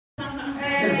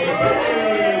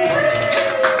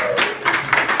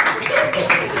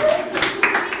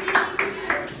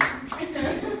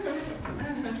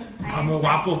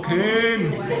Waffle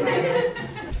King!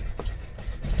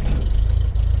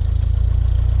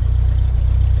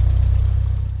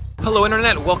 Hello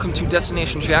Internet, welcome to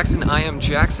Destination Jackson. I am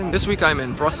Jackson. This week I'm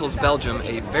in Brussels, Belgium,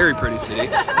 a very pretty city.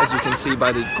 As you can see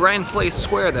by the Grand Place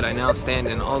Square that I now stand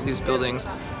in, all these buildings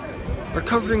are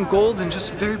covered in gold and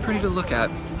just very pretty to look at.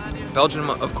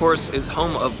 Belgium, of course, is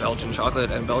home of Belgian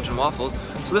chocolate and Belgian waffles,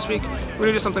 so this week we're going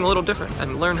to do something a little different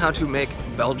and learn how to make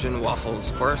Belgian waffles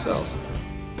for ourselves.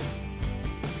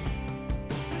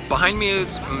 Behind me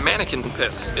is mannequin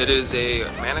piss. It is a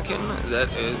mannequin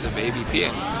that is a baby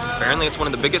peeing. Apparently it's one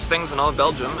of the biggest things in all of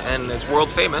Belgium and is world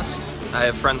famous. I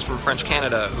have friends from French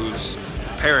Canada whose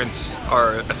parents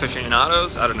are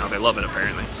aficionados. I don't know, they love it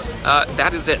apparently.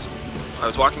 That is it. I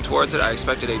was walking towards it, I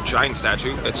expected a giant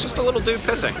statue. It's just a little dude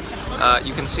pissing.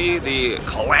 You can see the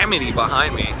calamity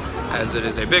behind me as it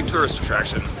is a big tourist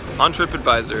attraction. On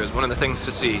TripAdvisor is one of the things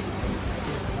to see.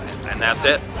 And that's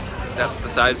it. That's the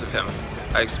size of him.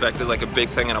 I expected like a big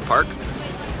thing in a park.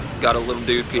 Got a little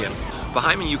dude peeing.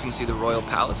 Behind me you can see the Royal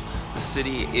Palace. The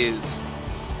city is,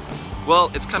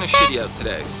 well, it's kind of shitty out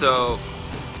today. So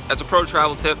as a pro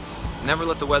travel tip, never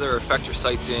let the weather affect your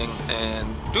sightseeing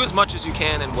and do as much as you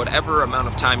can in whatever amount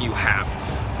of time you have.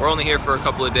 We're only here for a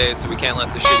couple of days, so we can't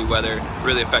let the shitty weather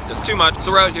really affect us too much.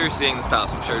 So we're out here seeing this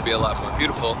palace. I'm sure it'd be a lot more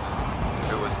beautiful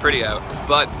if it was pretty out.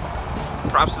 But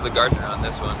props to the gardener on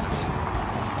this one.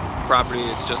 The property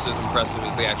is just as impressive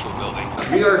as the actual building.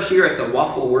 We are here at the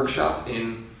Waffle Workshop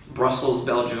in Brussels,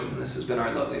 Belgium, and this has been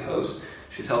our lovely host.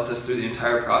 She's helped us through the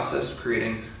entire process of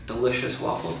creating delicious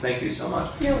waffles. Thank you so much.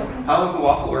 You're welcome. How has the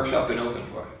Waffle Workshop been open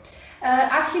for?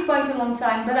 Actually quite a long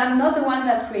time, but I'm not the one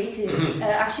that created it.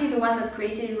 Actually the one that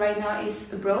created it right now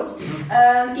is abroad.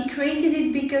 He created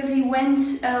it because he went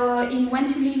to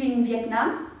live in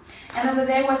Vietnam, and over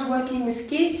there was working with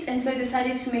kids, and so he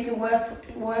decided to make a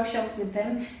workshop with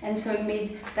them, and so he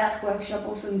made that workshop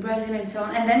also in Brazil and so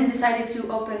on, and then he decided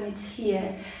to open it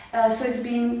here. So it's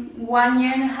been 1.5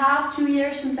 years, 2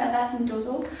 years, something like that in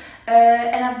total,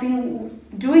 and I've been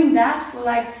doing that for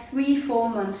like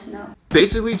 3-4 months now.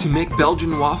 Basically, to make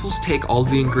Belgian waffles, take all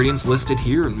the ingredients listed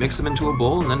here and mix them into a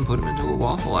bowl and then put them into a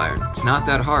waffle iron. It's not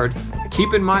that hard.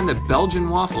 Keep in mind that Belgian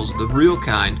waffles, the real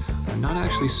kind, are not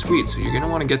actually sweet, so you're going to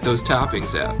want to get those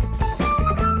toppings out.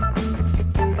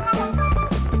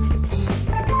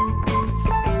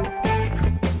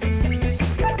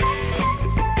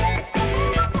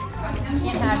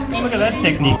 Look at that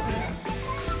technique.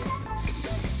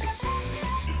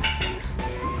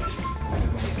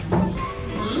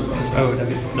 Oh,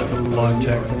 that's a long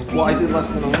Jackson. Well, I did less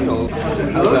than a little. How's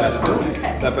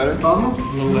that? Is that better? A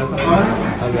little less.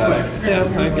 How's that?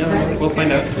 Yeah, we'll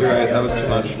find out. You're right, that was too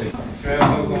much.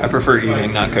 I prefer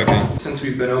eating, not cooking. Since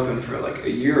we've been open for like a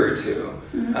year or two,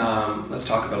 let's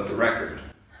talk about the record.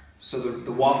 So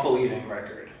the waffle eating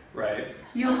record, right?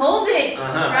 You hold it,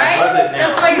 right? I hold it now.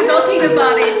 That's why you're talking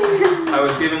about it. I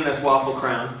was given this waffle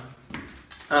crown.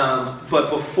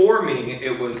 But before me,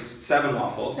 it was 7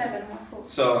 waffles. 7 waffles.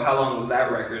 So how long was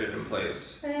that record in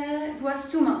place? It was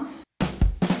 2 months.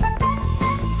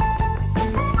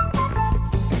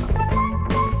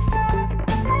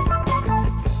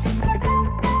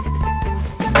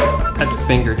 At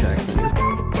finger Jackson.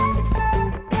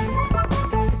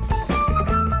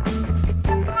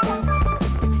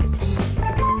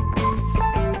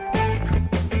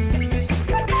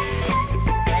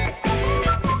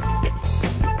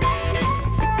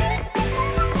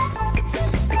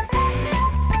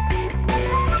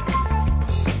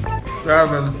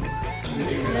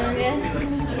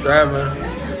 Seven.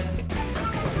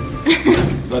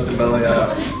 Let the belly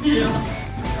out.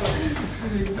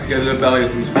 Give the belly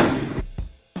some space.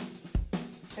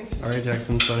 Alright,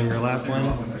 Jackson, starting your last one.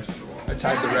 I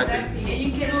tied the record.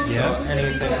 Yeah. So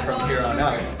anything from here on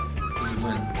out, you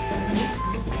win.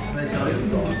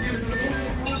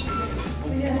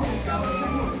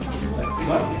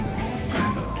 What?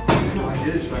 I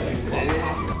did try.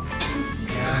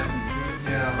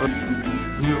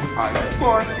 New high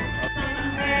score.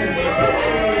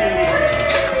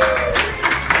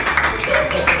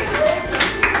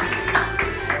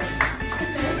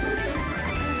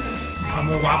 I'm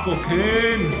a Waffle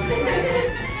King.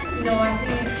 No, I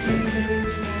think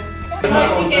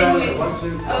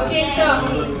okay, so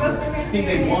I think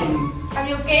they won. are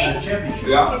you okay?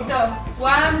 Yeah. Okay, so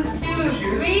 1, 2,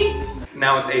 3.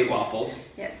 Now it's 8 waffles.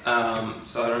 Yes.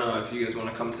 So I don't know if you guys want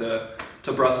to come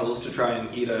to Brussels to try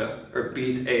and eat or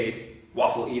beat a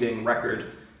waffle eating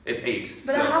record. It's 8.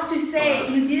 But so. I have to say,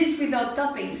 you did it without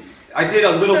toppings. I did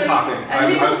a little So, toppings. a I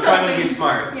little was trying to be toppings.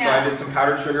 smart. So Yeah. I did some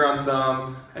powdered sugar on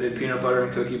some. I did peanut butter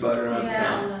and cookie butter on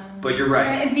some. But you're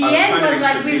right. At the I was end trying to be was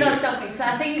like strategic. without toppings. So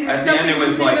I think At the end it toppings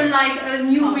was is like- even like a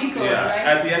new record, Yeah. right?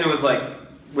 At the end it was like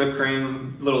whipped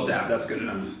cream, little dab. That's good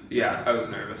enough. Yeah, I was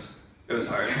nervous. It was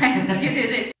hard. You did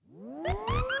it.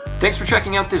 Thanks for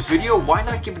checking out this video. Why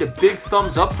not give it a big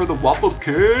thumbs up for the Waffle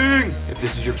King? If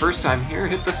this is your first time here,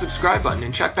 hit the subscribe button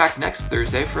and check back next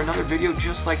Thursday for another video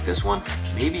just like this one,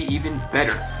 maybe even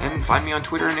better. And find me on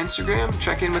Twitter and Instagram,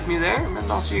 check in with me there, and then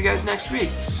I'll see you guys next week.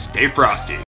 Stay frosty.